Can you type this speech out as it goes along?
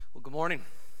Good morning.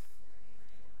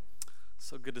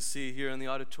 So good to see you here in the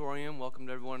auditorium. Welcome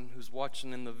to everyone who's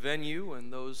watching in the venue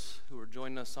and those who are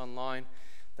joining us online.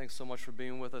 Thanks so much for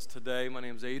being with us today. My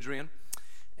name is Adrian.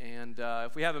 And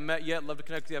if we haven't met yet, I'd love to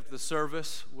connect with you after the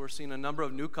service. We're seeing a number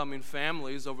of new coming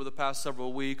families over the past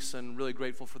several weeks and really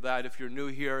grateful for that. If you're new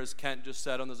here, as Kent just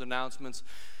said on those announcements,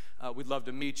 we'd love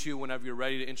to meet you whenever you're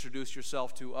ready to introduce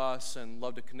yourself to us and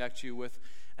love to connect you with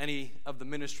any of the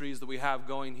ministries that we have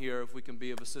going here. If we can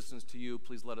be of assistance to you,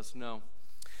 please let us know.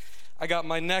 I got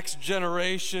my Next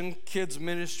Generation Kids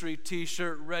Ministry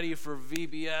t-shirt ready for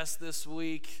VBS this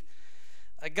week.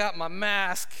 I got my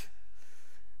mask.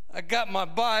 I got my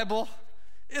Bible.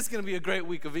 It's going to be a great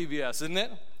week of VBS, isn't it?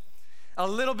 A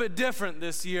little bit different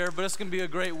this year, but it's going to be a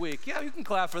great week. Yeah, you can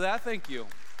clap for that. Thank you.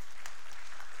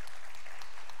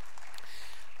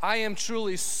 I am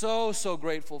truly so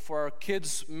grateful for our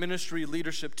kids ministry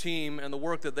leadership team and the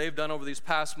work that they've done over these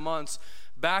past months.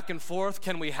 Back and forth,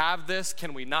 can we have this?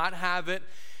 Can we not have it?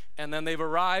 And then they've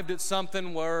arrived at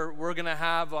something where we're going to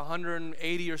have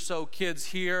 180 or so kids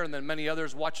here and then many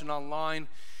others watching online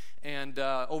and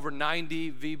over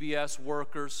 90 VBS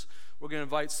workers. We're going to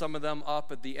invite some of them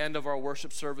up at the end of our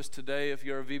worship service today. If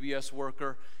you're a VBS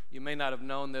worker, you may not have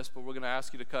known this, but we're going to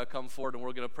ask you to come forward and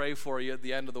we're going to pray for you at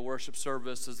the end of the worship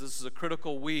service, as this is a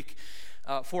critical week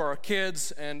for our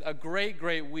kids and a great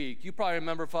week. You probably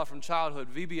remember from childhood,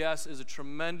 VBS is a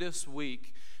tremendous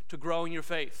week to grow in your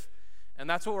faith. And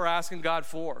that's what we're asking God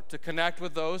for, to connect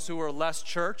with those who are less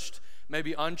churched,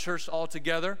 maybe unchurched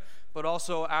altogether, but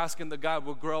also asking that God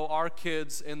will grow our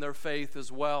kids in their faith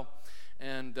as well.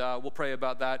 And we'll pray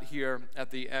about that here at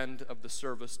the end of the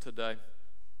service today.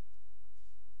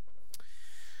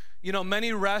 You know,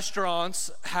 many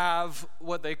restaurants have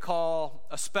what they call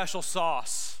a special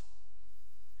sauce.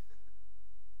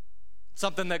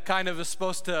 Something that kind of is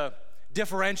supposed to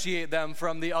differentiate them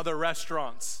from the other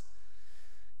restaurants.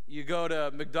 You go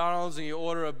to McDonald's and you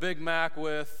order a Big Mac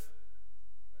with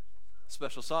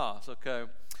special sauce, okay.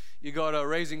 You go to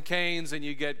Raising Cane's and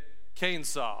you get cane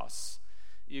sauce.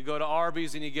 You go to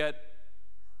Arby's and you get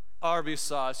Arby's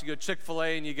sauce. You go to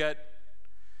Chick-fil-A and you get...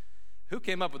 Who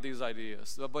came up with these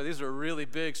ideas? Oh boy, these are really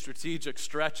big strategic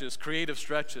stretches, creative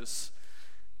stretches.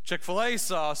 Chick-fil-A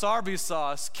sauce, Arby's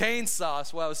sauce, cane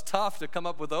sauce. Well, it was tough to come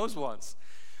up with those ones.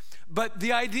 But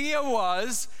the idea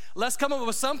was, let's come up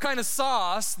with some kind of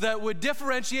sauce that would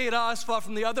differentiate us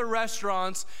from the other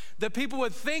restaurants, that people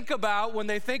would think about when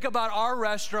they think about our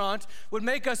restaurant, would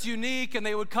make us unique, and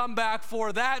they would come back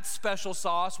for that special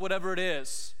sauce, whatever it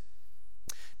is.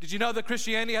 Did you know that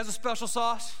Christianity has a special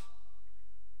sauce?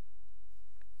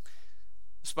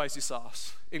 Spicy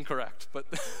sauce. Incorrect, but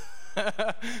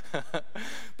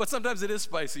but sometimes it is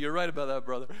spicy. You're right about that,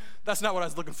 brother. That's not what I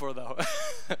was looking for, though.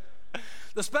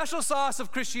 The special sauce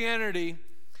of Christianity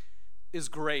is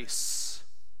grace.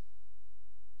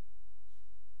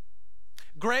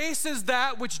 Grace is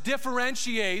that which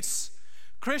differentiates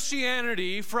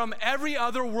Christianity from every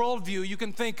other worldview you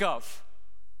can think of.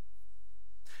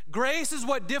 Grace is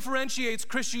what differentiates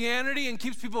Christianity and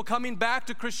keeps people coming back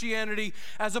to Christianity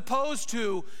as opposed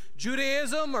to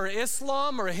Judaism or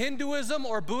Islam or Hinduism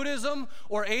or Buddhism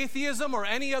or atheism or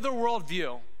any other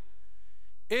worldview.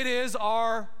 It is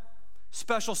our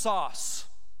special sauce.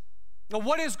 Now,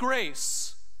 what is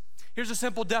grace? Here's a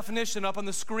simple definition up on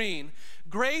the screen.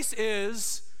 Grace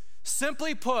is,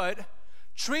 simply put,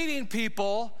 treating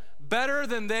people better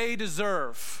than they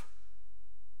deserve.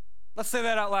 Let's say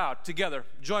that out loud together.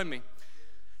 Join me.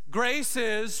 Grace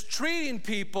is treating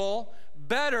people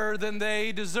better than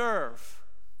they deserve.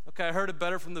 Okay, I heard it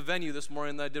better from the venue this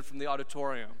morning than I did from the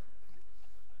auditorium.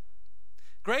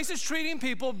 Grace is treating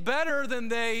people better than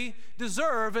they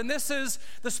deserve, and this is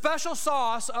the special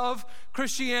sauce of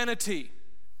Christianity.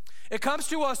 It comes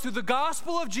to us through the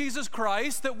gospel of Jesus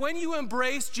Christ, that when you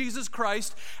embrace Jesus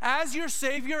Christ as your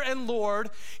Savior and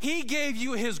Lord, He gave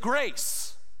you His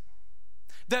grace.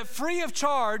 That free of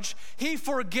charge, He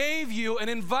forgave you and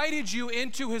invited you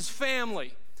into His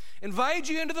family. Invited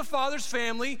you into the Father's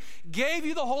family, gave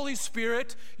you the Holy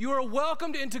Spirit. You are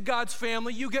welcomed into God's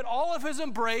family. You get all of His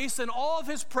embrace and all of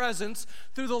His presence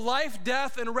through the life,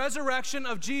 death, and resurrection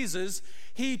of Jesus.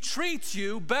 He treats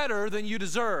you better than you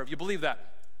deserve. You believe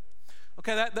that?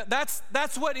 Okay,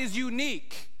 that's what is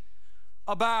unique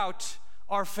about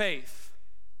our faith.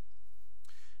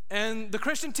 And the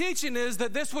Christian teaching is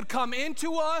that this would come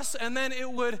into us and then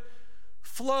it would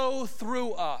flow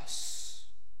through us.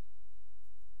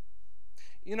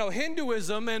 You know,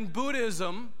 Hinduism and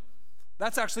Buddhism,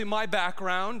 that's actually my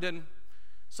background, and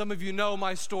some of you know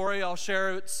my story. I'll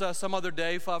share it some other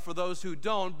day for those who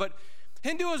don't. But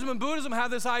Hinduism and Buddhism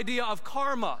have this idea of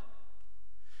karma.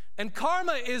 And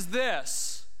karma is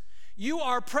this: you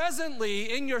are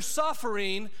presently in your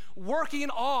suffering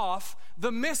working off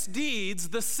the misdeeds,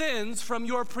 the sins from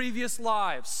your previous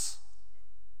lives.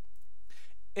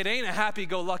 It ain't a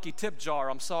happy-go-lucky tip jar,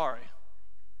 I'm sorry.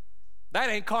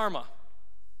 That ain't karma.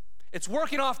 It's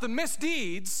working off the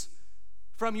misdeeds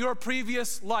from your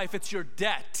previous life. It's your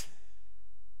debt.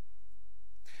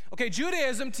 Okay,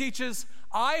 Judaism teaches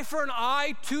eye for an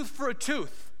eye, tooth for a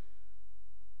tooth.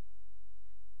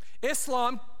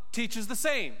 Islam teaches the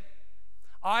same.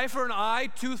 Eye for an eye,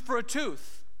 tooth for a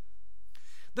tooth.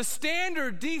 The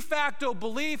standard de facto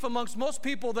belief amongst most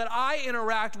people that I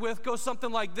interact with goes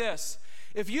something like this: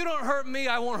 if you don't hurt me,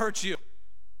 I won't hurt you.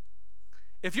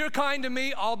 If you're kind to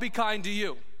me, I'll be kind to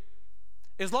you.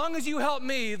 As long as you help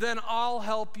me, then I'll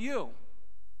help you.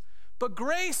 But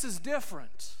grace is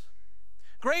different.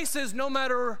 Grace is no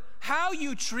matter how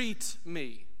you treat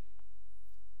me,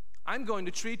 I'm going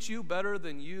to treat you better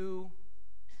than you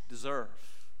deserve.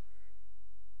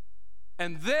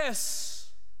 And this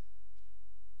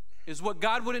is what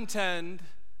God would intend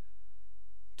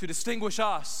to distinguish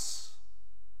us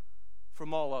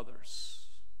from all others.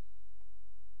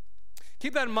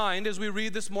 Keep that in mind as we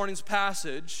read this morning's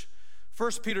passage,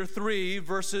 1 Peter 3,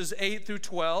 verses 8 through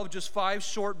 12, just 5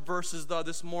 short verses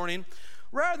this morning.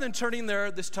 Rather than turning there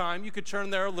this time, you could turn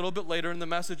there a little bit later in the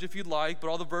message if you'd like, but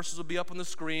all the verses will be up on the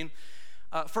screen.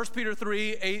 1 Peter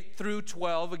 3, 8 through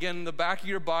 12. Again, in the back of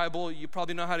your Bible, you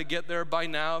probably know how to get there by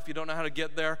now. If you don't know how to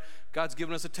get there, God's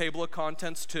given us a table of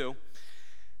contents too.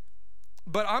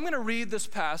 But I'm going to read this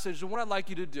passage, and what I'd like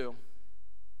you to do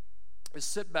is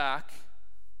sit back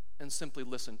and simply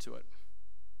listen to it.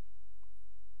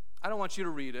 I don't want you to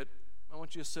read it. I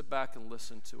want you to sit back and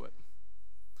listen to it.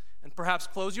 And perhaps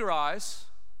close your eyes,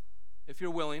 if you're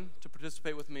willing to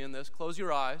participate with me in this. Close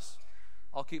your eyes.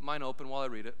 I'll keep mine open while I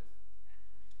read it.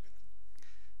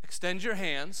 Extend your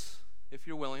hands, if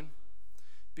you're willing,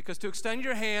 because to extend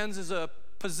your hands is a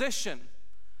position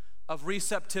of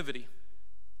receptivity.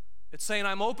 It's saying,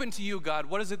 I'm open to you, God.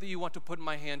 What is it that you want to put in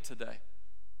my hand today?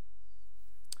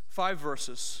 5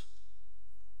 verses.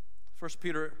 1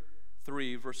 Peter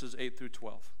 3, verses 8 through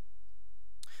 12.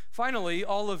 Finally,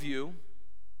 all of you,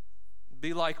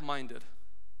 be like-minded.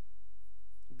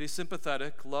 Be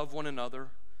sympathetic, love one another,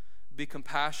 be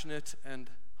compassionate and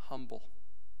humble.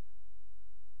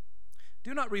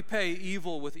 Do not repay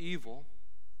evil with evil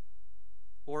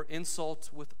or insult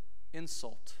with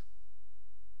insult.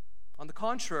 On the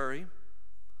contrary,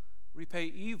 repay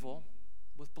evil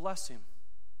with blessing.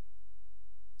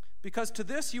 Because to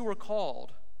this you were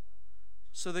called,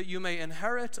 so that you may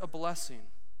inherit a blessing.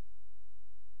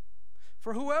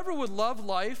 For whoever would love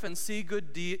life and see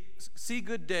good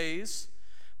days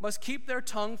must keep their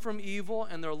tongue from evil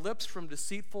and their lips from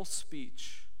deceitful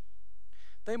speech.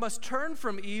 They must turn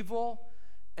from evil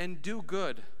and do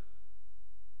good.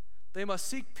 They must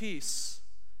seek peace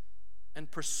and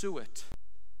pursue it.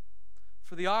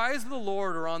 For the eyes of the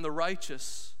Lord are on the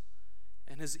righteous,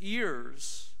 and his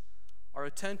ears are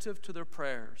attentive to their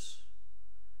prayers.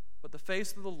 But the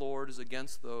face of the Lord is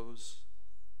against those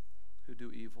who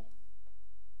do evil.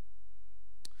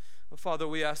 Well, Father,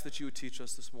 we ask that you would teach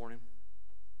us this morning.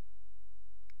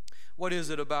 What is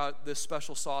it about this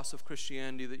special sauce of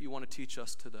Christianity that you want to teach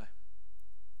us today?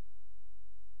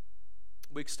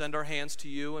 We extend our hands to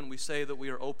you and we say that we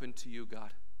are open to you,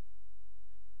 God.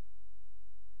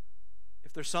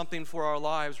 If there's something for our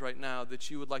lives right now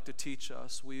that you would like to teach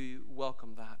us, we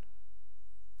welcome that.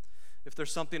 If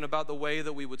there's something about the way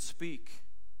that we would speak,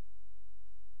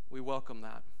 we welcome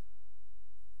that.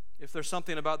 If there's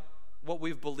something about what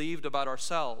we've believed about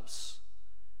ourselves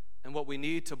and what we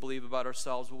need to believe about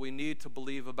ourselves, what we need to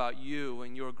believe about you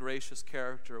and your gracious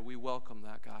character, we welcome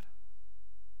that, God.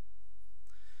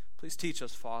 Please teach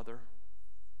us, Father.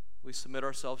 We submit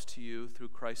ourselves to you through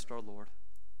Christ our Lord.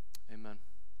 Amen.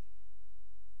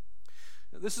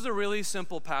 This is a really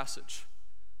simple passage.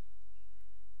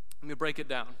 Let me break it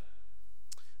down.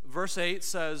 Verse 8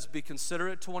 says, be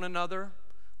considerate to one another,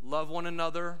 love one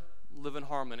another, live in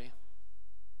harmony.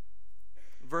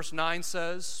 Verse 9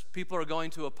 says, people are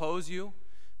going to oppose you,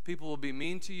 people will be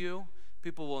mean to you,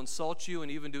 people will insult you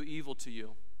and even do evil to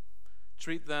you.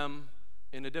 Treat them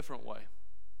in a different way.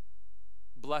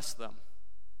 Bless them.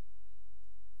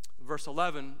 Verse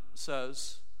 11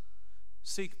 says,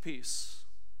 seek peace,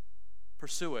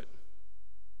 pursue it.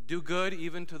 Do good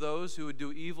even to those who would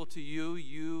do evil to you,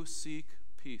 you seek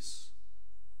peace.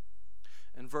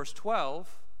 And verse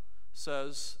 12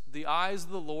 says, the eyes of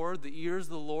the Lord, the ears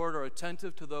of the Lord are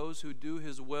attentive to those who do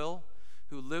his will,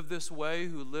 who live this way,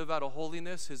 who live out of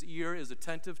holiness. His ear is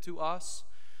attentive to us.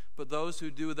 But those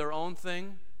who do their own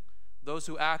thing, those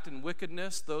who act in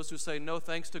wickedness, those who say no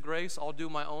thanks to grace, I'll do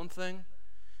my own thing,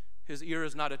 his ear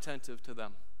is not attentive to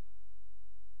them.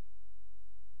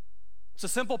 It's a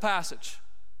simple passage,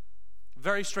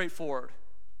 very straightforward.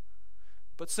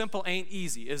 But simple ain't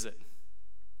easy, is it?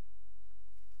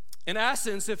 In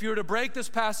essence, if you were to break this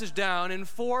passage down in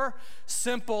 4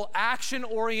 simple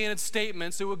action-oriented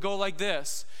statements, it would go like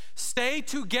this. Stay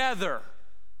together.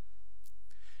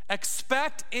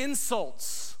 Expect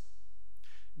insults.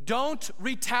 Don't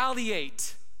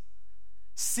retaliate.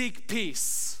 Seek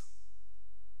peace.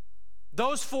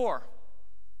 Those 4.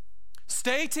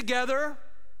 Stay together.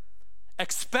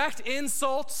 Expect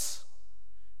insults.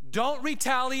 Don't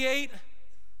retaliate.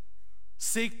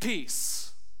 Seek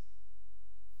peace.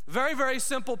 Very, very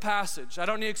simple passage. I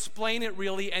don't need to explain it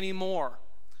really anymore.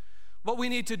 What we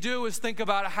need to do is think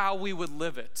about how we would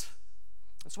live it.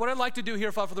 So what I'd like to do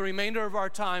here for the remainder of our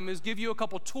time is give you a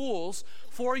couple tools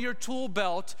for your tool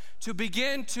belt to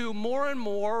begin to more and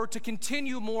more, or to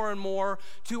continue more and more,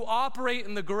 to operate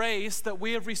in the grace that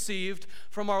we have received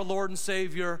from our Lord and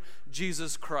Savior,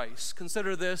 Jesus Christ.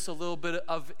 Consider this a little bit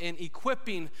of an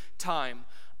equipping time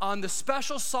on the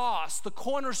special sauce, the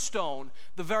cornerstone,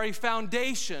 the very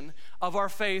foundation of our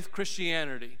faith,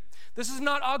 Christianity. This is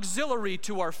not auxiliary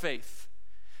to our faith.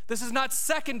 This is not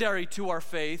secondary to our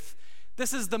faith.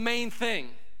 This is the main thing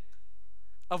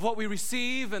of what we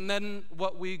receive and then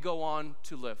what we go on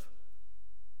to live.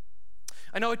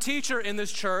 I know a teacher in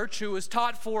this church who was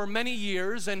taught for many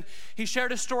years, and he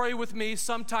shared a story with me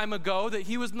some time ago that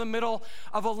he was in the middle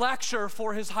of a lecture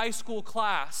for his high school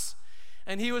class.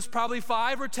 And he was probably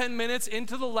 5 or 10 minutes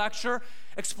into the lecture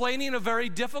explaining a very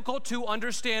difficult to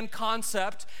understand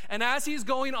concept. And as he's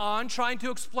going on trying to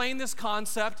explain this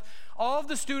concept, all of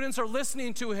the students are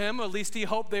listening to him, or at least he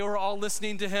hoped they were all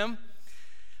listening to him.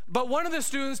 But one of the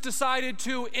students decided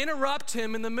to interrupt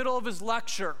him in the middle of his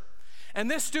lecture. And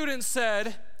this student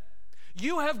said,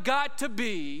 "You have got to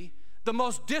be the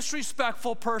most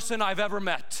disrespectful person I've ever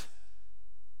met."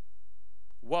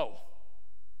 Whoa.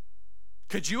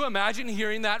 Could you imagine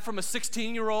hearing that from a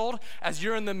 16-year-old as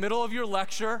you're in the middle of your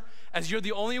lecture, as you're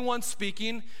the only one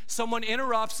speaking, someone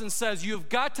interrupts and says, "You've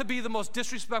got to be the most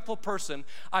disrespectful person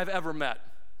I've ever met"?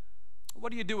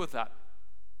 What do you do with that?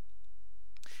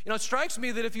 You know, it strikes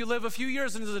me that if you live a few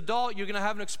years as an adult, you're going to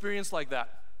have an experience like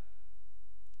that.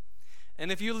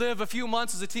 And if you live a few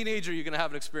months as a teenager, you're going to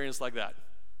have an experience like that.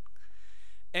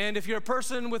 And if you're a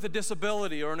person with a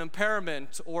disability or an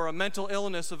impairment or a mental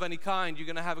illness of any kind, you're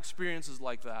going to have experiences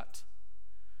like that.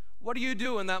 What do you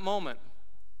do in that moment?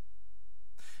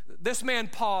 This man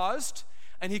paused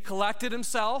and he collected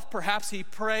himself. Perhaps he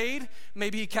prayed.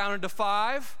 Maybe he counted to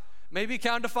 5. Maybe he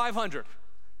counted to 500.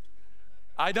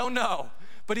 I don't know.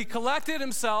 But he collected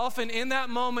himself, and in that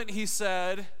moment he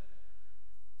said,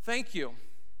 "Thank you.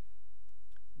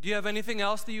 Do you have anything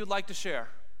else that you'd like to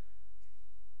share?"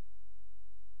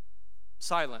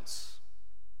 Silence.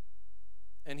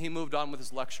 And he moved on with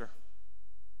his lecture.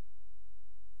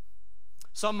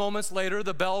 Some moments later,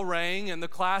 the bell rang and the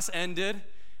class ended,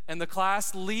 and the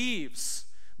class leaves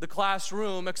the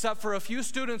classroom, except for a few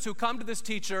students who come to this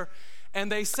teacher,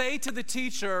 and they say to the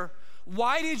teacher,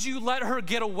 "Why did you let her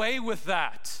get away with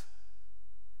that?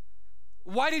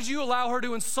 Why did you allow her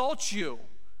to insult you?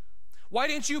 Why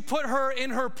didn't you put her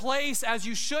in her place as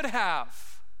you should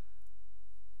have?"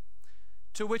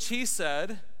 To which he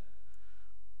said,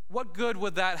 "What good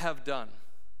would that have done?"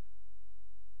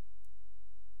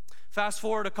 Fast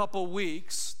forward a couple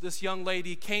weeks, this young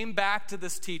lady came back to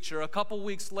this teacher a couple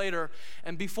weeks later,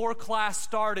 and before class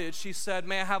started, she said,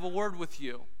 "May I have a word with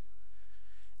you?"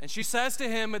 And she says to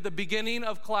him at the beginning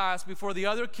of class, before the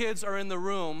other kids are in the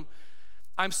room,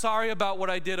 "I'm sorry about what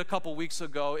I did a couple weeks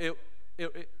ago.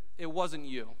 It wasn't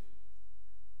you.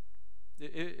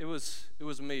 It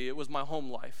was me. It was my home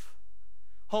life.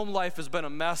 Home life has been a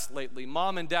mess lately.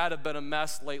 Mom and dad have been a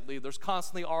mess lately. There's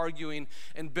constantly arguing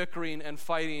and bickering and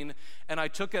fighting, and I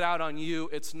took it out on you.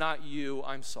 It's not you.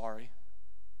 I'm sorry."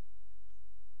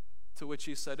 To which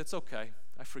he said, "It's okay.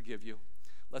 I forgive you.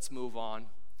 Let's move on."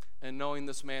 And knowing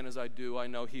this man as I do, I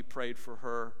know he prayed for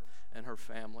her and her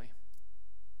family.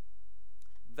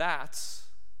 That's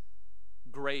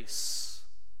grace.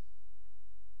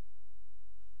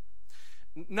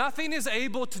 Nothing is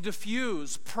able to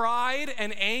diffuse pride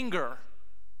and anger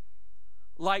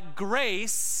like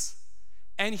grace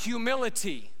and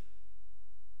humility.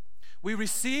 We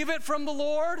receive it from the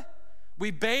Lord.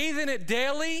 We bathe in it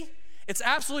daily. It's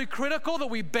absolutely critical that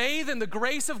we bathe in the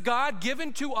grace of God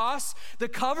given to us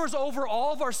that covers over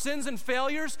all of our sins and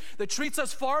failures, that treats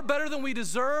us far better than we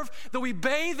deserve, that we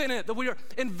bathe in it, that we are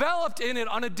enveloped in it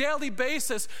on a daily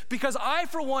basis. Because I,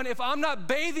 for one, if I'm not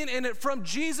bathing in it from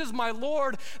Jesus, my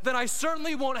Lord, then I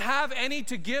certainly won't have any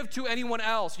to give to anyone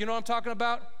else. You know what I'm talking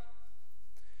about?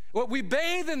 Well, we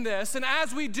bathe in this, and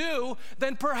as we do,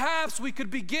 then perhaps we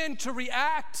could begin to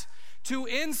react to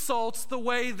insults the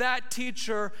way that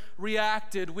teacher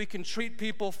reacted. We can treat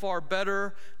people far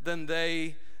better than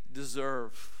they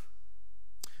deserve.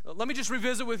 Let me just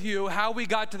revisit with you how we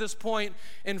got to this point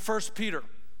in 1 Peter.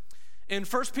 In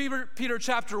 1 Peter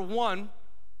chapter 1,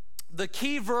 the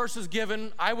key verse is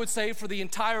given, I would say, for the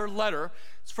entire letter.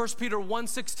 It's 1 Peter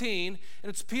 1:16, and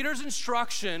it's Peter's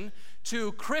instruction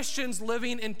to Christians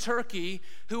living in Turkey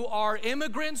who are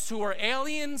immigrants, who are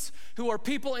aliens, who are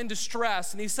people in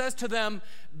distress. And he says to them,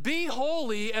 be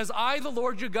holy as I, the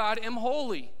Lord your God, am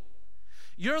holy.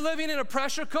 You're living in a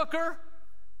pressure cooker?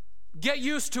 Get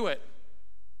used to it.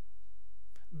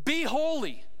 Be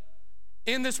holy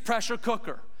in this pressure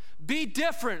cooker. Be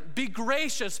different, be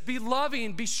gracious, be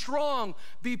loving, be strong,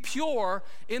 be pure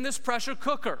in this pressure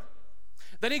cooker.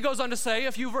 Then he goes on to say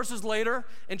a few verses later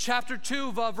in chapter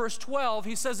 2, verse 12,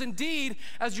 he says, indeed,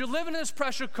 as you're living in this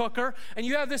pressure cooker and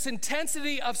you have this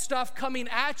intensity of stuff coming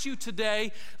at you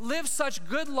today, live such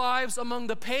good lives among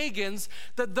the pagans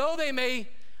that though they may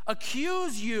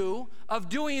accuse you of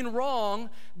doing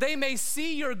wrong, they may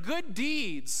see your good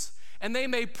deeds and they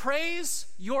may praise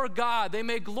your God. They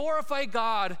may glorify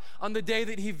God on the day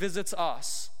that he visits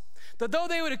us. That though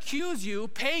they would accuse you,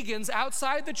 pagans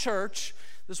outside the church,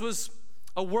 this was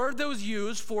a word that was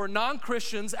used for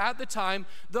non-Christians at the time,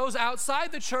 those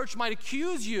outside the church might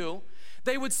accuse you.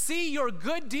 They would see your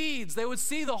good deeds. They would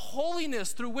see the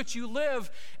holiness through which you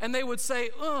live, and they would say,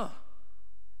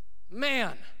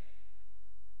 man,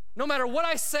 no matter what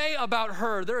I say about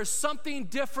her, there is something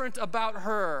different about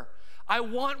her. I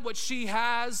want what she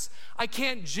has. I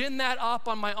can't gin that up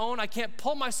on my own. I can't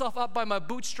pull myself up by my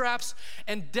bootstraps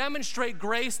and demonstrate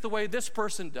grace the way this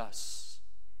person does.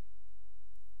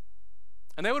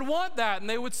 And they would want that, and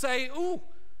they would say, ooh,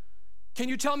 can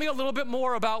you tell me a little bit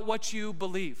more about what you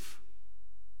believe?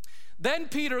 Then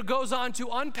Peter goes on to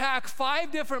unpack 5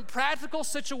 different practical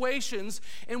situations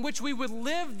in which we would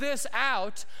live this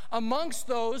out amongst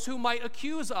those who might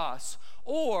accuse us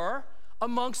or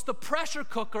amongst the pressure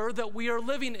cooker that we are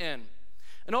living in.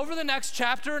 And over the next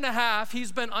chapter and a half,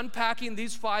 he's been unpacking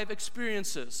these 5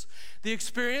 experiences. The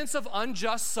experience of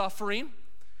unjust suffering.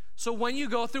 So when you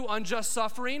go through unjust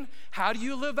suffering, how do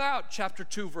you live out chapter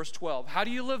 2, verse 12? How do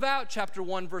you live out chapter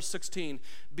 1, verse 16?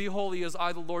 Be holy as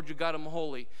I, the Lord your God, am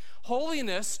holy.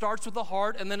 Holiness starts with the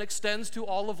heart and then extends to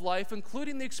all of life,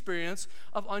 including the experience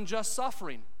of unjust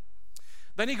suffering.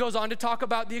 Then he goes on to talk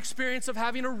about the experience of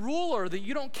having a ruler that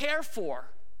you don't care for.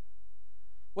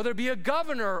 Whether it be a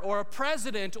governor or a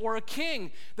president or a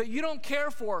king that you don't care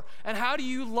for. And how do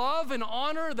you love and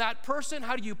honor that person?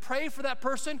 How do you pray for that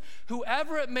person,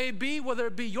 whoever it may be, whether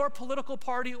it be your political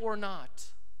party or not?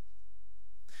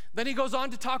 Then he goes on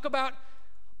to talk about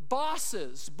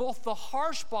bosses, both the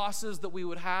harsh bosses that we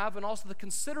would have and also the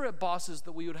considerate bosses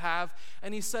that we would have.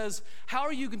 And he says, how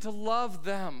are you going to love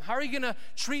them? How are you going to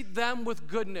treat them with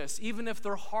goodness, even if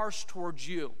they're harsh towards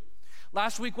you?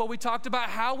 Last week, we talked about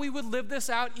how we would live this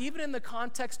out even in the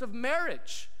context of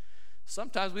marriage.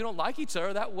 Sometimes we don't like each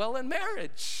other that well in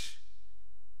marriage.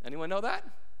 Anyone know that?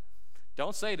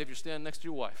 Don't say it if you're standing next to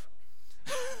your wife.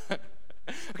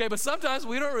 Okay, but sometimes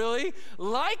we don't really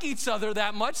like each other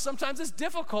that much. Sometimes it's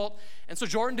difficult. And so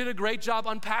Jordan did a great job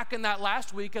unpacking that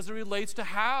last week as it relates to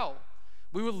how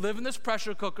we would live in this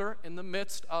pressure cooker in the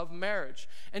midst of marriage.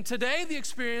 And today the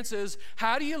experience is,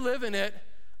 how do you live in it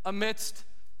amidst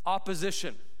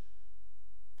opposition?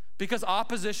 Because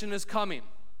opposition is coming.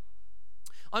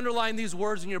 Underline these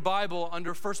words in your Bible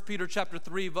under 1 Peter chapter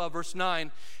 3, verse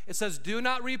 9. It says, do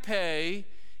not repay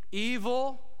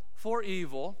evil for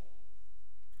evil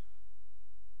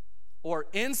or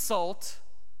insult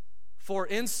for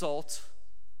insult,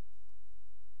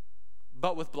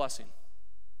 but with blessing.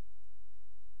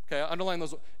 Okay, underline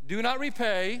those. Do not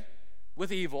repay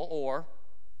with evil or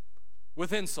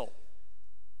with insult.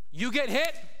 You get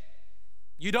hit,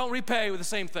 you don't repay with the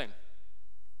same thing.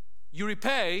 You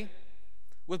repay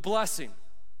with blessing.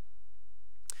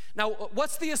 Now,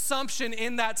 what's the assumption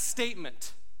in that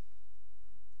statement?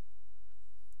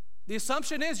 The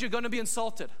assumption is you're going to be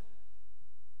insulted.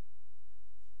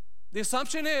 The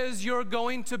assumption is you're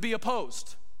going to be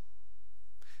opposed.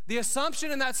 The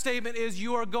assumption in that statement is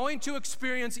you are going to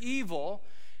experience evil,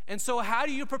 and so how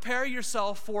do you prepare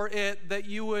yourself for it that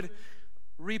you would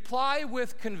reply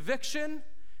with conviction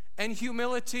and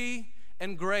humility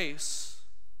and grace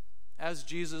as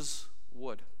Jesus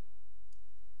would.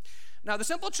 Now, the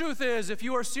simple truth is, if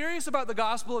you are serious about the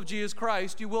gospel of Jesus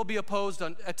Christ, you will be opposed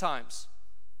at times.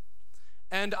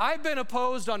 And I've been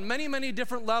opposed on many, many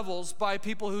different levels by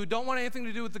people who don't want anything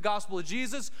to do with the gospel of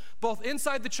Jesus, both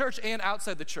inside the church and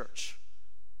outside the church.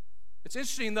 It's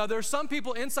interesting, though, there are some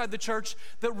people inside the church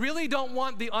that really don't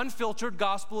want the unfiltered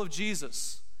gospel of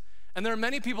Jesus. And there are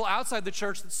many people outside the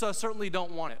church that certainly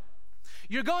don't want it.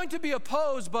 You're going to be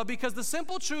opposed, but because the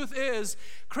simple truth is,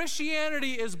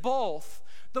 Christianity is both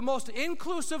the most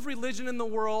inclusive religion in the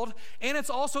world, and it's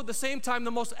also at the same time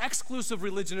the most exclusive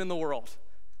religion in the world.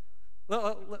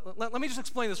 Let me just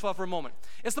explain this for a moment.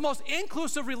 It's the most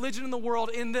inclusive religion in the world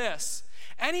in this: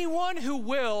 anyone who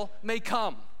will may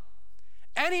come.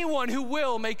 Anyone who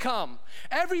will may come.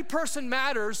 Every person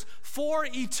matters for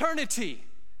eternity.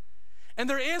 And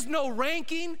there is no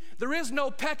ranking, there is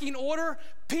no pecking order.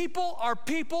 People are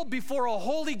people before a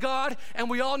holy God, and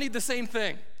we all need the same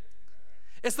thing.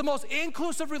 It's the most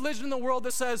inclusive religion in the world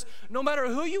that says no matter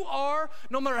who you are,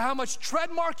 no matter how much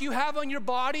tread mark you have on your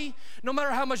body, no matter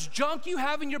how much junk you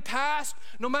have in your past,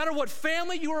 no matter what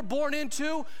family you were born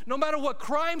into, no matter what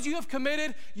crimes you have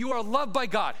committed, you are loved by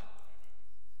God.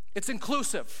 It's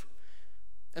inclusive.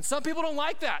 And some people don't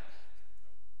like that.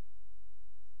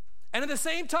 And at the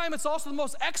same time, it's also the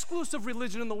most exclusive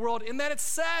religion in the world in that it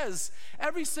says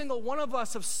every single one of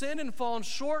us have sinned and fallen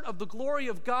short of the glory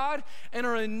of God and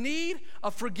are in need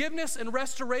of forgiveness and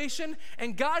restoration.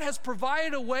 And God has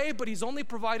provided a way, but He's only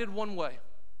provided one way.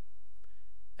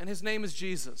 And His name is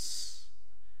Jesus.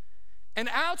 And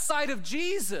outside of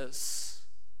Jesus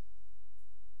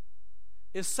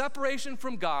is separation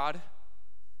from God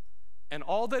and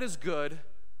all that is good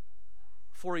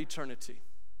for eternity.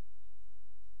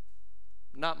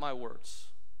 Not my words,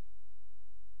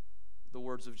 the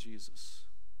words of Jesus.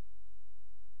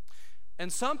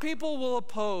 And some people will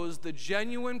oppose the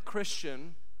genuine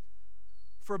Christian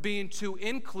for being too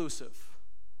inclusive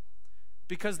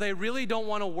because they really don't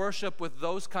want to worship with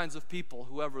those kinds of people,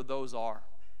 whoever those are.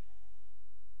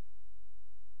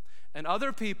 And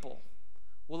other people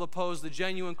will oppose the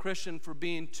genuine Christian for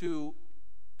being too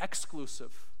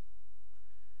exclusive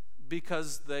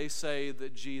because they say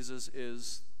that Jesus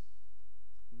is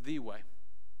the way.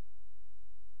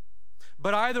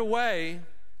 But either way,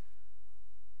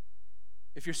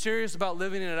 if you're serious about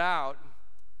living it out,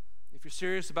 if you're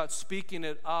serious about speaking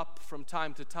it up from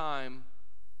time to time,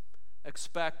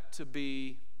 expect to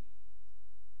be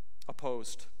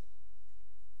opposed.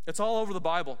 It's all over the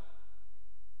Bible.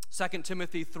 2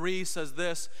 Timothy 3 says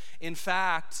this: in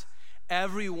fact,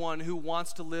 everyone who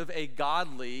wants to live a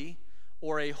godly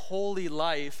or a holy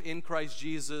life in Christ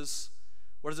Jesus,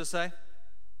 what does it say?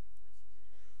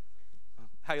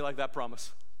 How you like that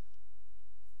promise?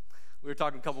 We were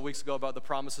talking a couple weeks ago about the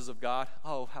promises of God.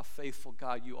 Oh, how faithful,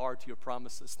 God, you are to your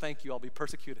promises. Thank you, I'll be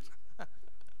persecuted.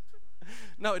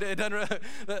 No, it doesn't.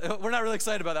 We're not really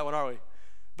excited about that one, are we?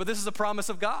 But this is a promise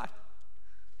of God.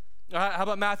 All right, how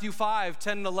about Matthew 5,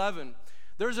 10 and 11?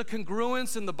 There's a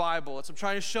congruence in the Bible. I'm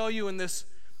trying to show you in this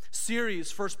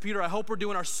series, 1 Peter. I hope we're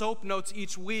doing our soap notes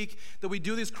each week, that we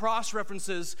do these cross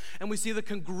references and we see the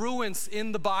congruence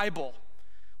in the Bible.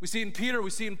 We see it in Peter,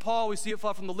 we see it in Paul, we see it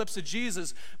fall from the lips of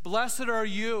Jesus. Blessed are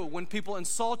you when people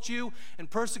insult you and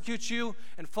persecute you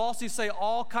and falsely say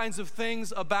all kinds of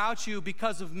things about you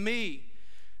because of me.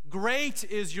 Great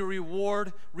is your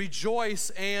reward. Rejoice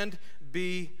and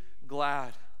be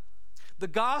glad. The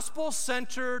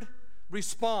gospel-centered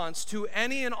response to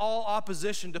any and all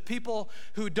opposition to people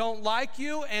who don't like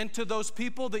you and to those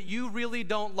people that you really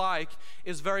don't like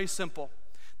is very simple.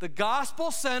 The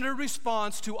gospel-centered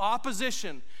response to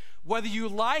opposition, whether you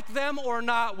like them or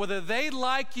not, whether they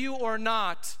like you or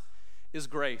not, is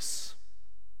grace,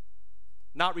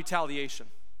 not retaliation.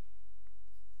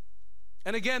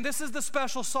 And again, this is the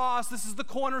special sauce, this is the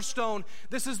cornerstone,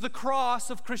 this is the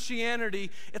cross of Christianity.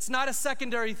 It's not a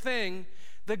secondary thing.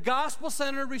 The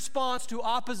gospel-centered response to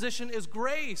opposition is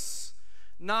grace,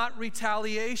 not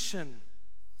retaliation.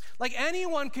 Like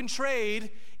anyone can trade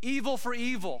evil for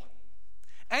evil.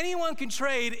 Anyone can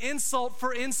trade insult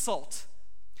for insult.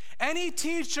 Any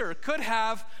teacher could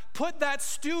have put that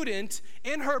student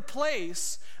in her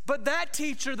place, but that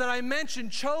teacher that I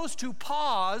mentioned chose to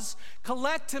pause,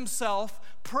 collect himself,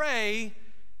 pray,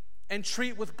 and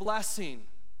treat with blessing.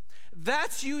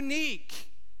 That's unique.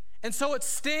 And so it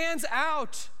stands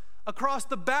out across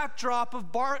the backdrop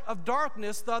of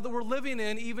darkness that we're living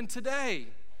in even today.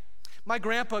 My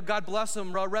grandpa, God bless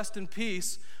him, rest in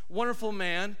peace, wonderful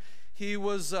man. He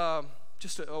was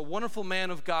just a wonderful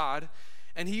man of God.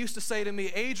 And he used to say to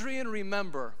me, Adrian,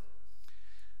 remember,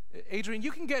 Adrian,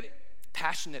 you can get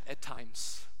passionate at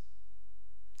times.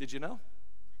 Did you know?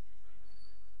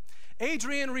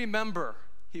 Adrian, remember,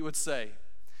 he would say,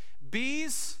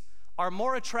 bees are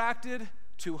more attracted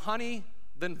to honey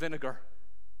than vinegar.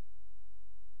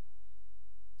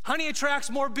 Honey attracts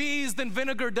more bees than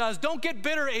vinegar does. Don't get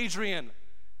bitter, Adrian.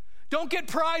 Don't get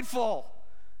prideful.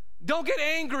 Don't get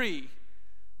angry.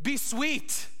 Be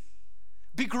sweet.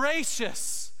 Be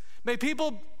gracious. May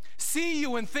people see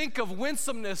you and think of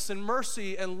winsomeness and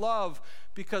mercy and love,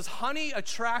 because honey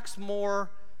attracts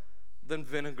more than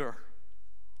vinegar.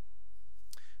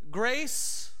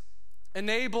 Grace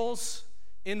enables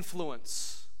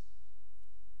influence.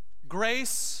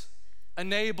 Grace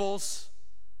enables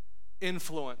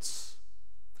influence.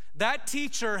 That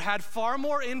teacher had far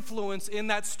more influence in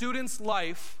that student's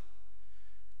life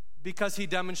because he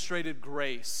demonstrated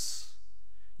grace.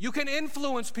 You can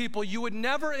influence people you would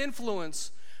never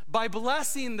influence by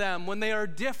blessing them when they are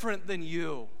different than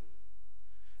you.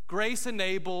 Grace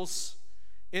enables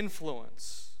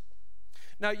influence.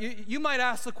 Now, you might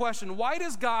ask the question, why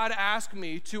does God ask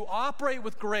me to operate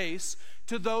with grace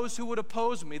to those who would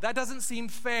oppose me? That doesn't seem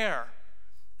fair.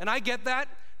 And I get that.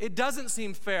 It doesn't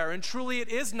seem fair, and truly it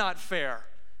is not fair.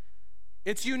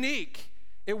 It's unique.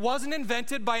 It wasn't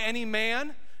invented by any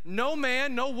man. No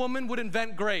man, no woman would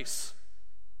invent grace.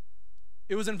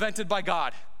 It was invented by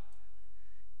God.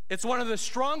 It's one of the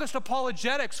strongest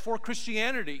apologetics for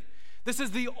Christianity. This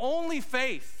is the only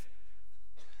faith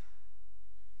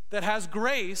that has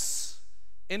grace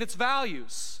in its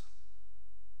values.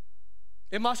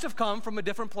 It must have come from a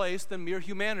different place than mere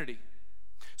humanity.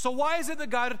 So why is it that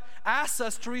God asks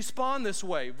us to respond this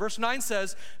way? Verse 9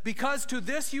 says, because to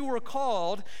this you were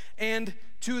called, and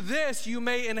to this you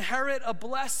may inherit a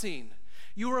blessing.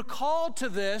 You were called to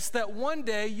this, that one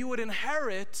day you would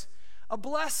inherit a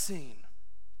blessing.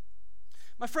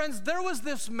 My friends, there was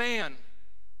this man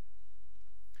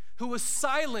who was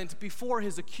silent before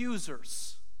his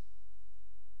accusers.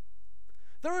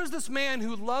 There was this man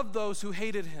who loved those who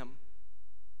hated him.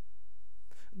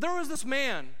 There was this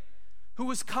man who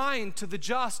was kind to the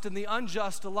just and the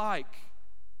unjust alike.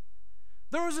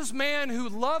 There was this man who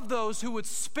loved those who would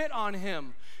spit on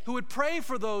him, who would pray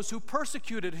for those who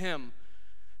persecuted him,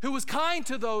 who was kind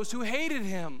to those who hated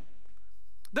him.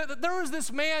 There was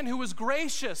this man who was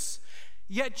gracious,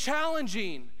 yet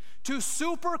challenging to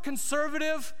super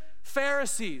conservative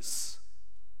Pharisees.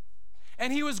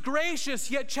 And he was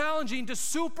gracious, yet challenging to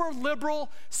super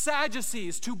liberal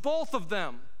Sadducees, to both of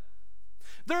them.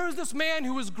 There was this man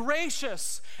who was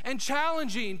gracious and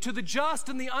challenging to the just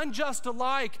and the unjust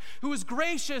alike, who was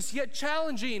gracious yet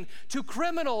challenging to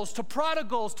criminals, to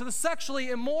prodigals, to the sexually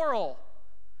immoral.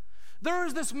 There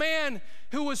was this man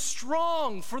who was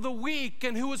strong for the weak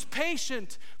and who was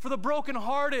patient for the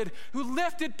brokenhearted, who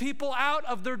lifted people out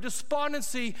of their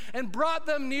despondency and brought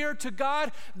them near to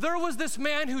God. There was this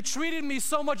man who treated me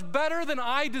so much better than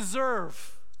I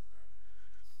deserve.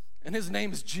 And his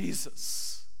name is Jesus.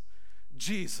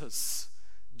 Jesus,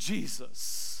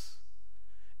 Jesus.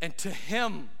 And to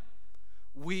him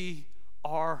we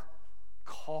are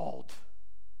called.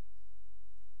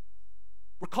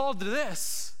 We're called to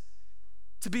this,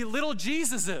 to be little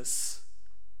Jesuses,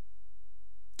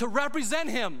 to represent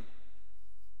him,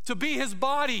 to be his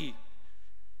body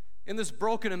in this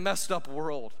broken and messed up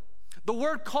world. The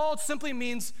word called simply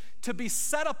means to be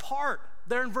set apart.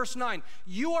 There in verse 9,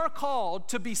 you are called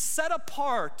to be set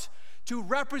apart to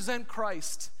represent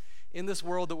Christ in this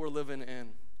world that we're living in.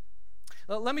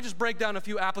 Let me just break down a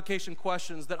few application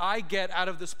questions that I get out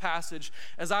of this passage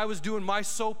as I was doing my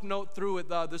soap note through it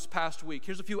this past week.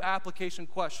 Here's a few application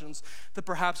questions that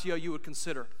perhaps you would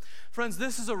consider. Friends,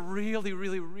 this is a really,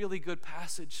 really, really good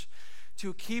passage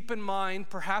to keep in mind,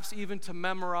 perhaps even to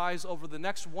memorize over the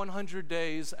next 100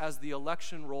 days as the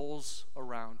election rolls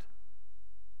around.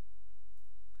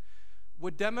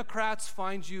 Would Democrats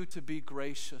find you to be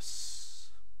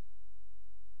gracious?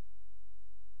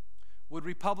 Would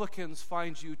Republicans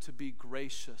find you to be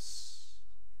gracious?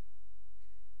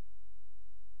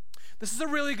 This is a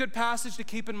really good passage to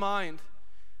keep in mind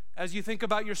as you think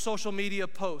about your social media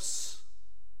posts.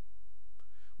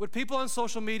 Would people on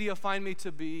social media find me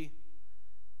to be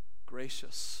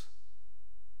gracious?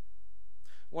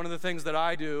 One of the things that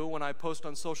I do when I post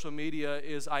on social media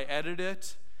is I edit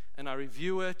it, and I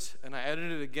review it, and I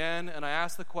edit it again, and I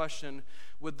ask the question,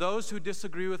 would those who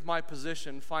disagree with my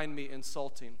position find me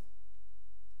insulting?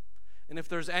 And if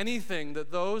there's anything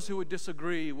that those who would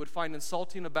disagree would find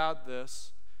insulting about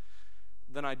this,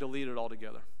 then I delete it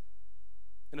altogether.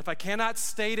 and if I cannot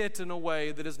state it in a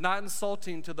way that is not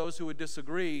insulting to those who would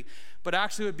disagree, but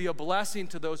actually would be a blessing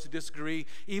to those who disagree,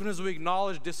 even as we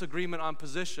acknowledge disagreement on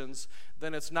positions,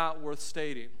 then it's not worth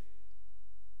stating.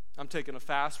 I'm taking a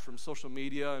fast from social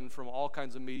media and from all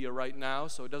kinds of media right now,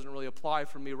 so it doesn't really apply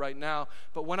for me right now.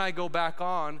 But when I go back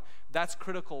on, that's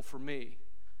critical for me,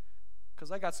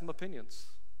 because I got some opinions.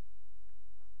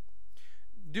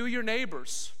 Do your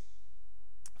neighbors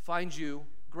find you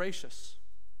gracious?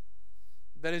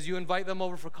 That as you invite them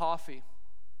over for coffee,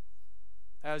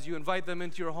 as you invite them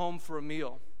into your home for a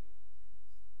meal,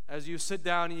 as you sit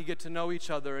down and you get to know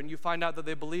each other and you find out that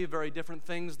they believe very different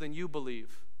things than you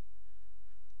believe,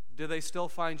 do they still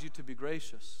find you to be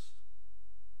gracious?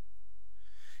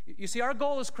 You see, our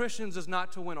goal as Christians is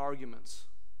not to win arguments.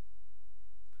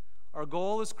 Our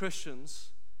goal as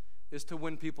Christians is to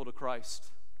win people to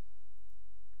Christ.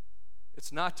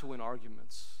 It's not to win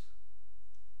arguments.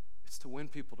 It's to win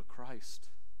people to Christ.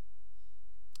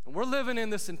 And we're living in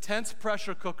this intense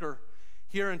pressure cooker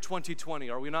here in 2020,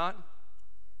 are we not?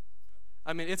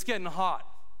 I mean, it's getting hot.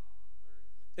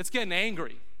 It's getting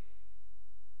angry.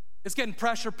 It's getting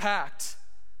pressure-packed.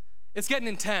 It's getting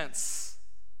intense.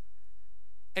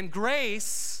 And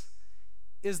grace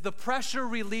is the pressure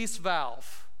release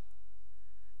valve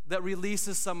that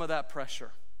releases some of that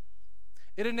pressure.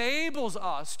 It enables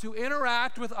us to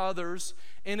interact with others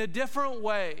in a different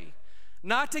way,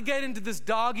 not to get into this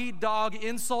dog-eat-dog,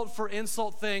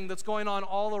 insult-for-insult thing that's going on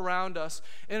all around us.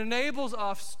 It enables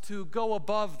us to go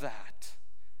above that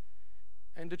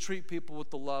and to treat people with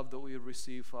the love that we have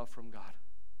received from God.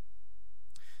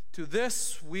 To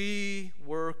this we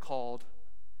were called,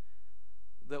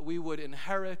 that we would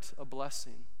inherit a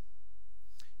blessing.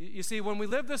 You see, when we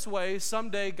live this way,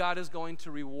 someday God is going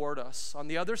to reward us. On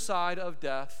the other side of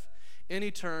death, in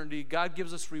eternity, God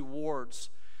gives us rewards.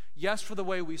 Yes, for the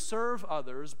way we serve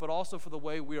others, but also for the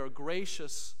way we are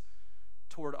gracious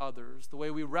toward others, the way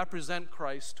we represent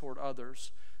Christ toward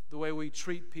others, the way we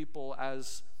treat people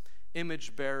as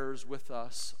image bearers with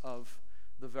us of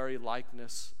the very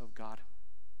likeness of God.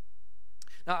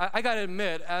 Now, I got to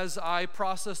admit, as I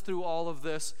process through all of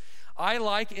this, I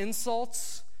like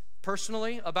insults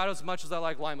personally about as much as I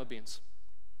like lima beans.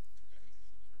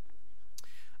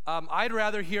 I'd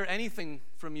rather hear anything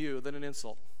from you than an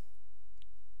insult.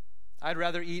 I'd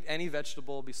rather eat any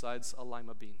vegetable besides a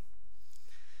lima bean.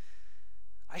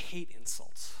 I hate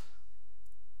insults.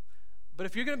 But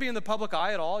if you're going to be in the public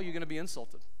eye at all, you're going to be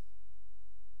insulted.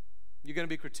 You're going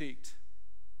to be critiqued.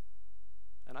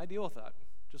 And I deal with that,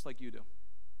 just like you do.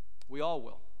 We all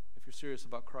will, if you're serious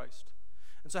about Christ.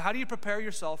 And so how do you prepare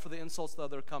yourself for the insults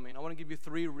that are coming? I want to give you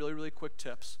 3 really, really quick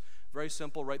tips. Very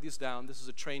simple. Write these down. This is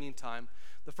a training time.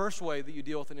 The first way that you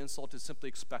deal with an insult is simply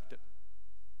expect it.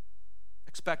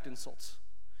 Expect insults.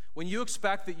 When you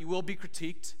expect that you will be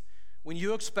critiqued, when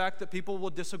you expect that people will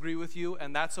disagree with you,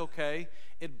 and that's okay,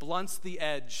 it blunts the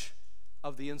edge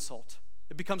of the insult.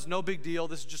 It becomes no big deal.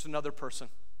 This is just another person.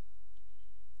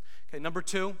 Okay, number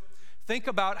 2, think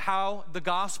about how the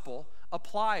gospel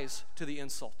applies to the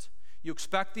insult. You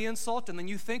expect the insult, and then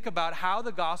you think about how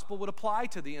the gospel would apply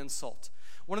to the insult.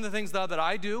 One of the things that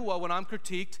I do when I'm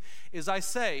critiqued is I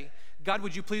say, God,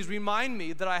 would you please remind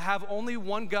me that I have only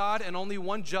one God and only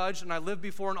one judge, and I live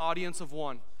before an audience of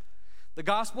one. The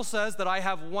gospel says that I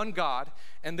have one God,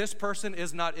 and this person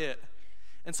is not it.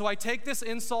 And so I take this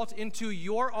insult into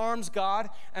your arms, God,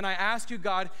 and I ask you,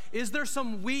 God, is there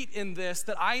some wheat in this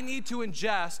that I need to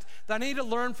ingest, that I need to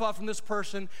learn from this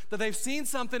person, that they've seen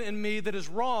something in me that is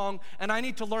wrong, and I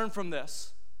need to learn from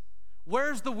this?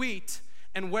 Where's the wheat,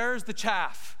 and where's the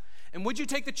chaff? And would you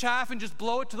take the chaff and just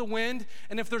blow it to the wind?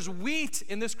 And if there's wheat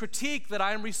in this critique that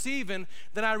I am receiving,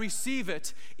 then I receive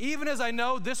it. Even as I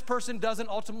know this person doesn't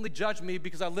ultimately judge me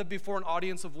because I live before an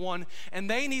audience of one, and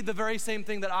they need the very same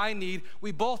thing that I need.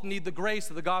 We both need the grace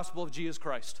of the gospel of Jesus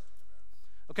Christ.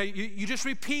 Okay, you just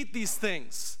repeat these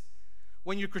things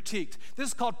when you're critiqued. This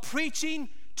is called preaching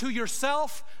to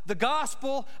yourself the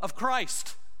gospel of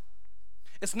Christ.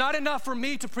 It's not enough for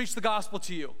me to preach the gospel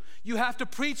to you. You have to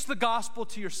preach the gospel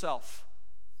to yourself.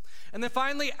 And then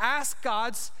finally, ask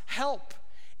God's help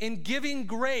in giving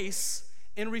grace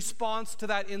in response to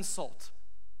that insult.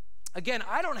 Again,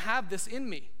 I don't have this in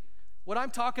me. What I'm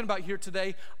talking about here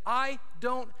today, I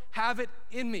don't have it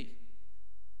in me.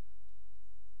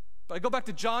 But I go back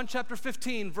to John chapter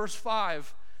 15, verse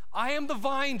 5. I am the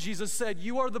vine, Jesus said.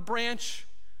 You are the branch.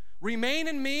 Remain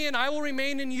in me, and I will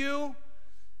remain in you.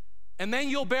 And then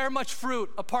you'll bear much fruit.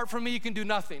 Apart from me, you can do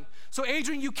nothing. So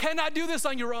Adrian, you cannot do this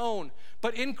on your own,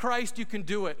 but in Christ you can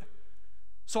do it.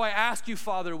 So I ask you,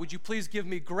 Father, would you please give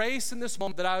me grace in this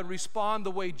moment that I would respond the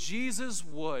way Jesus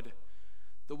would,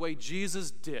 the way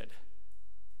Jesus did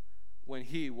when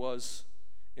he was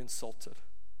insulted.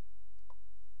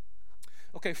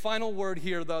 Okay, final word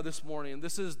here, though, this morning.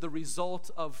 This is the result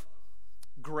of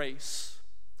grace.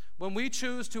 When we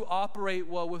choose to operate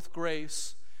well with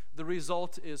grace, the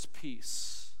result is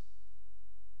peace.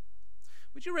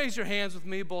 Would you raise your hands with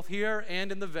me, both here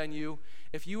and in the venue,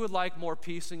 if you would like more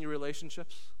peace in your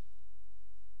relationships?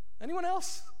 Anyone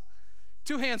else?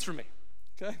 2 hands for me,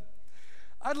 okay?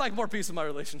 I'd like more peace in my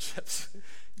relationships.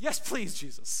 Yes, please,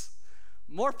 Jesus.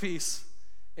 More peace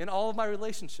in all of my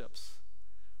relationships.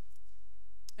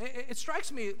 It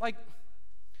strikes me like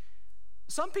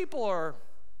some people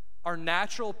are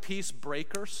natural peace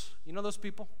breakers. You know those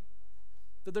people?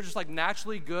 That they're just like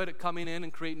naturally good at coming in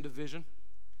and creating division.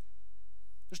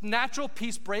 There's natural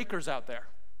peace breakers out there.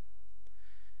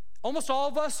 Almost all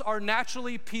of us are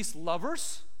naturally peace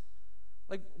lovers.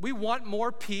 Like, we want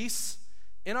more peace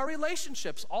in our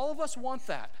relationships. All of us want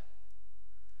that.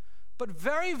 But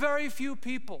very, very few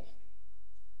people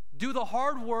do the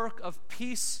hard work of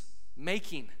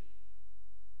peacemaking.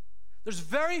 There's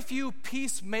very few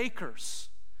peacemakers.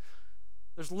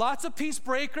 There's lots of peace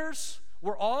breakers.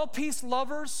 We're all peace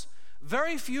lovers.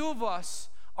 Very few of us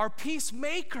are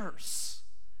peacemakers.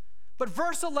 But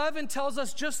verse 11 tells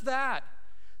us just that.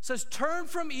 It says, turn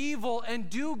from evil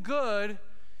and do good,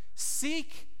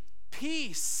 seek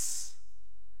peace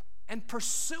and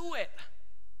pursue it.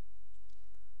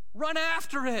 Run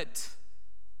after it.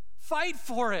 Fight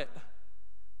for it.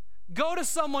 Go to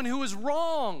someone who is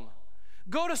wrong.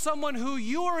 Go to someone who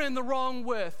you are in the wrong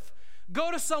with.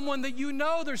 Go to someone that you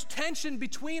know there's tension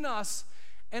between us,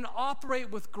 and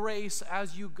operate with grace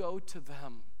as you go to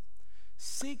them.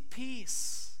 Seek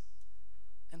peace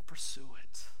and pursue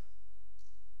it.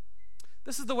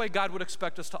 This is the way God would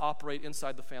expect us to operate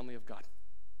inside the family of God.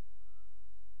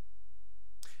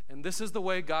 And this is the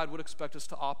way God would expect us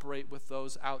to operate with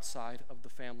those outside of the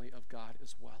family of God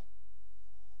as well.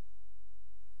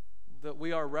 That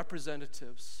we are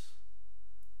representatives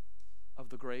of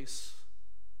the grace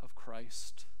of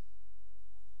Christ.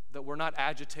 That we're not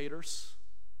agitators.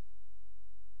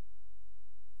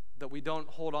 That we don't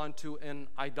hold on to an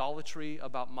idolatry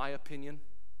about my opinion.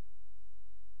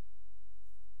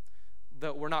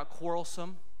 That we're not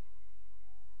quarrelsome.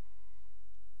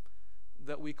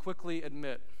 That we quickly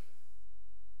admit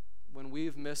when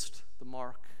we've missed the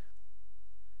mark.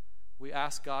 We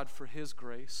ask God for His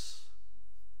grace,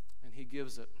 and He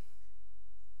gives it.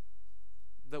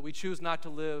 That we choose not to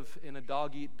live in a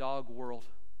dog-eat-dog world,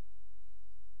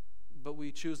 but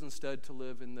we choose instead to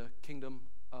live in the kingdom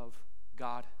of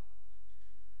God,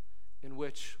 in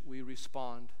which we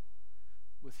respond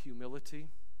with humility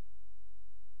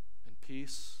and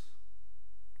peace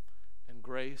and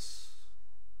grace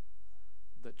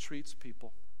that treats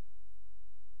people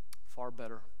far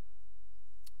better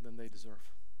than they deserve.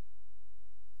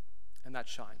 And that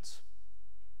shines.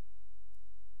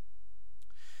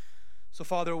 So,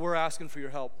 Father, we're asking for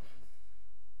your help.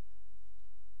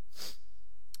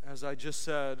 As I just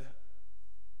said,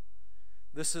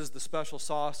 this is the special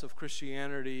sauce of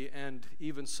Christianity, and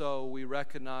even so, we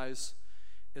recognize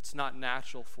it's not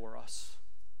natural for us.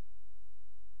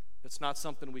 It's not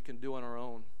something we can do on our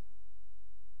own.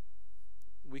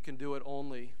 We can do it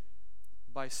only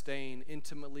by staying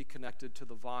intimately connected to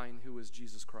the vine, who is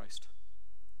Jesus Christ.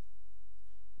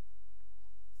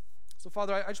 So,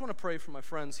 Father, I just want to pray for my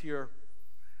friends here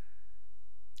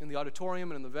in the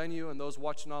auditorium and in the venue and those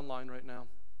watching online right now.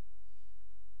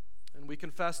 And we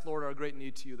confess, Lord, our great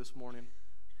need to you this morning.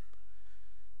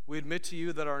 We admit to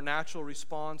you that our natural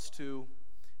response to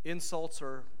insults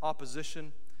or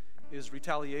opposition is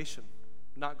retaliation,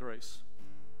 not grace.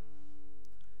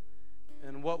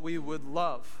 And what we would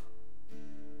love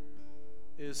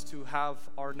is to have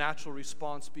our natural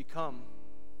response become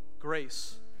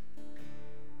grace,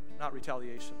 not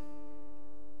retaliation.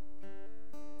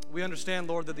 We understand,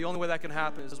 Lord, that the only way that can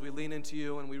happen is as we lean into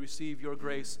you and we receive your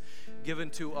grace given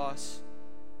to us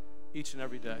each and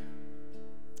every day.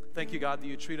 Thank you, God, that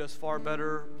you treat us far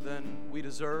better than we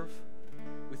deserve.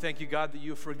 We thank you, God, that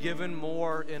you've forgiven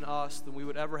more in us than we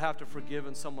would ever have to forgive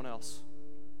in someone else.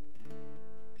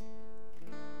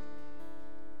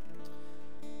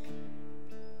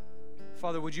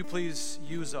 Father, would you please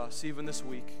use us even this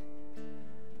week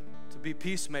to be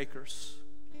peacemakers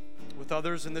with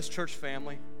others in this church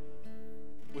family,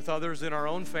 with others in our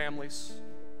own families,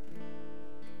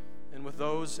 and with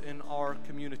those in our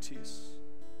communities.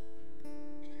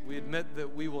 We admit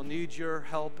that we will need your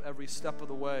help every step of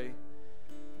the way,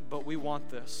 but we want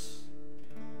this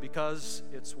because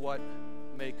it's what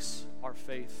makes our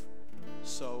faith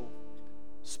so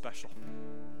special.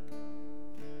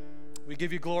 We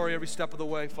give you glory every step of the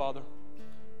way, Father.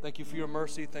 Thank you for your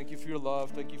mercy. Thank you for your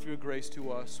love. Thank you for your grace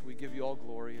to us. We give you all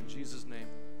glory in Jesus' name.